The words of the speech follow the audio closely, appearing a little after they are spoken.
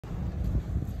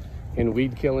and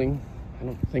weed killing. I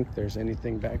don't think there's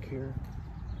anything back here.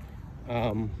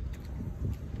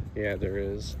 Yeah, there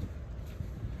is.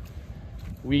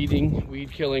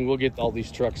 Weed killing. We'll get all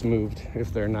these trucks moved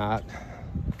if they're not.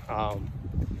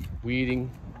 Weeding,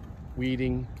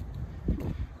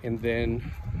 and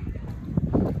then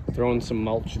throwing some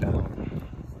mulch down.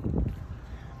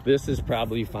 This is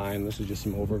probably fine. This is just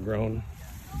some overgrown.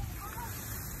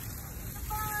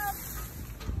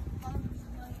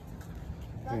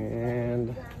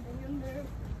 And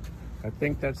I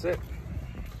think that's it.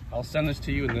 I'll send this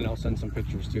to you, and then I'll send some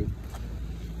pictures too.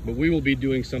 But we will be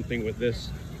doing something with this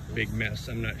big mess.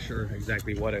 I'm not sure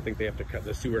exactly what. I think they have to cut,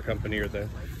 the sewer company or the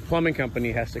plumbing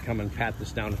company has to come and pat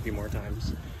this down a few more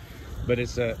times. But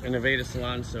it's an Aveda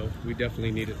salon, so we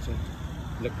definitely need it to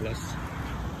look less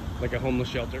like a homeless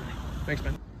shelter. Thanks,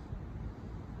 man.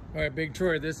 All right, Big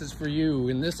Troy, this is for you.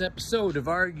 In this episode of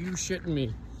Are You Shitting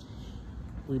Me?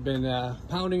 We've been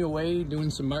pounding away, doing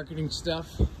some marketing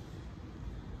stuff.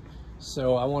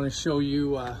 So I want to show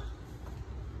you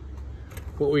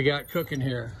what we got cooking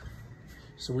here.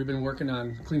 So we've been working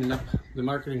on cleaning up the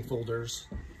marketing folders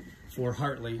for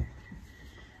Hartley.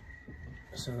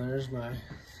 So there's my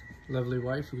lovely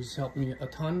wife who's helped me a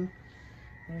ton.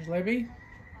 There's Libby.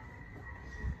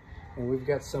 And we've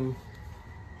got a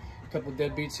couple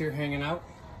deadbeats here hanging out.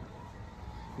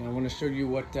 And I want to show you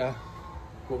what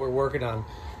we're working on.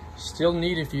 Still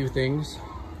need a few things.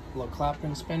 A little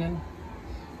clapping, spinning,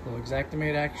 a little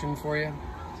Exactimate action for you.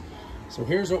 So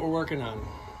here's what we're working on,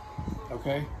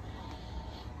 okay?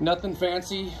 Nothing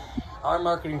fancy. Our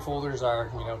marketing folders are,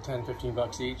 10, 15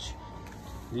 bucks each.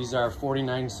 These are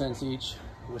 49 cents each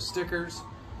with stickers.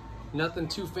 Nothing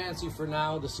too fancy for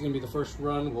now. This is gonna be the first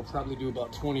run. We'll probably do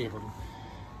about 20 of them.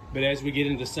 But as we get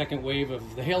into the second wave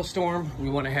of the hailstorm, we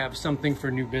wanna have something for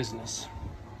new business.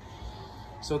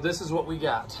 So this is what we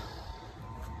got.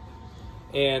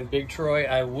 And Big Troy,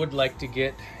 I would like to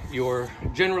get your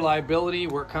general liability,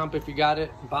 work comp if you got it,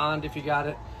 bond if you got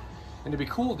it. And it'd be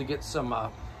cool to get some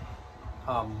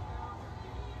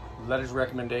letters of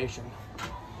recommendation.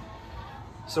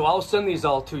 So I'll send these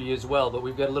all to you as well, but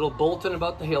we've got a little bulletin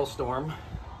about the hailstorm,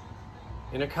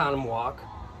 an econom walk,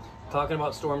 talking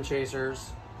about storm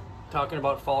chasers, talking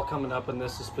about fall coming up, and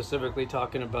this is specifically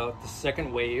talking about the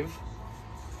second wave.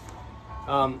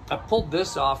 I pulled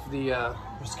this off the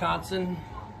Wisconsin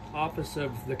Office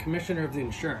of the Commissioner of the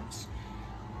Insurance.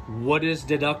 What is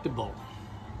deductible?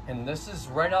 And this is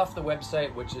right off the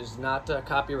website, which is not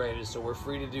copyrighted, so we're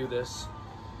free to do this.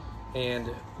 And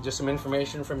just some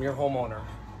information from your homeowner.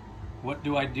 What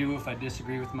do I do if I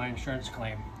disagree with my insurance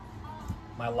claim?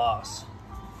 My loss.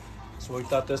 So we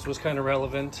thought this was kind of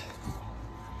relevant.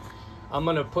 I'm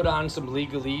gonna put on some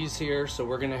legalese here. So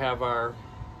we're gonna have our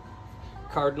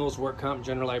Cardinals work comp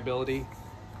general liability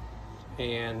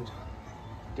and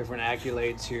different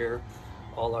accolades here,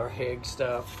 all our Hague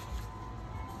stuff.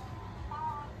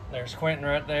 There's Quentin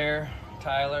right there,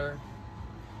 Tyler,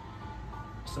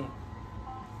 some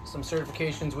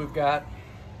certifications we've got.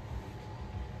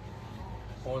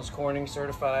 Owens Corning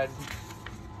certified,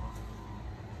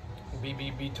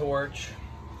 BBB Torch,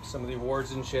 some of the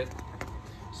awards and shit.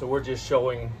 So we're just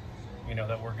showing,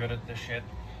 that we're good at this shit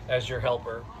as your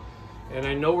helper. And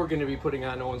I know we're going to be putting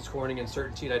on Owens Corning and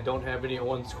Certainteed. I don't have any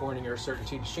Owens Corning or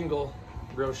Certainteed shingle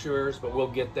brochures, but we'll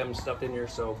get them stuff in here.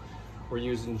 So we're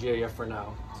using GAF for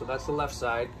now. So that's the left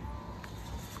side.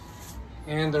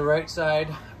 And the right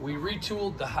side, we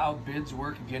retooled the how bids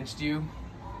work against you.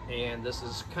 And this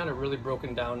is kind of really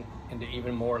broken down into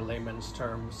even more layman's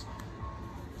terms.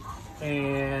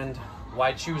 And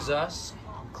why choose us?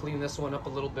 I'll clean this one up a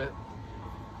little bit.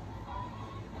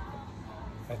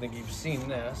 I think you've seen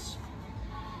this.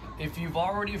 If you've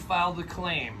already filed a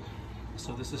claim,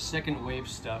 so this is second wave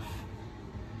stuff.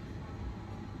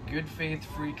 Good faith,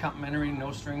 free, complimentary,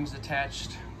 no strings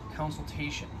attached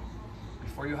consultation.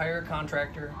 Before you hire a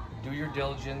contractor, do your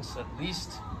diligence, at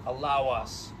least allow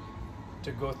us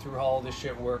to go through how all this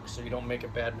shit works so you don't make a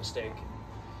bad mistake.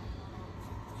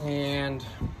 And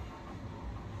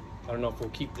I don't know if we'll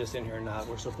keep this in here or not.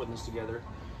 We're still putting this together.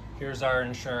 Here's our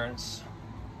insurance.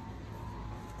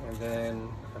 And then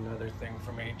another thing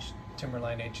from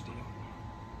Timberline HD.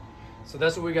 So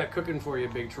that's what we got cooking for you,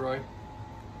 Big Troy.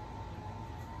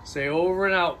 Say over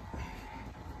and out.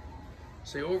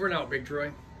 Say over and out, Big Troy.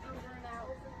 Over and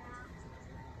out.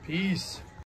 Peace.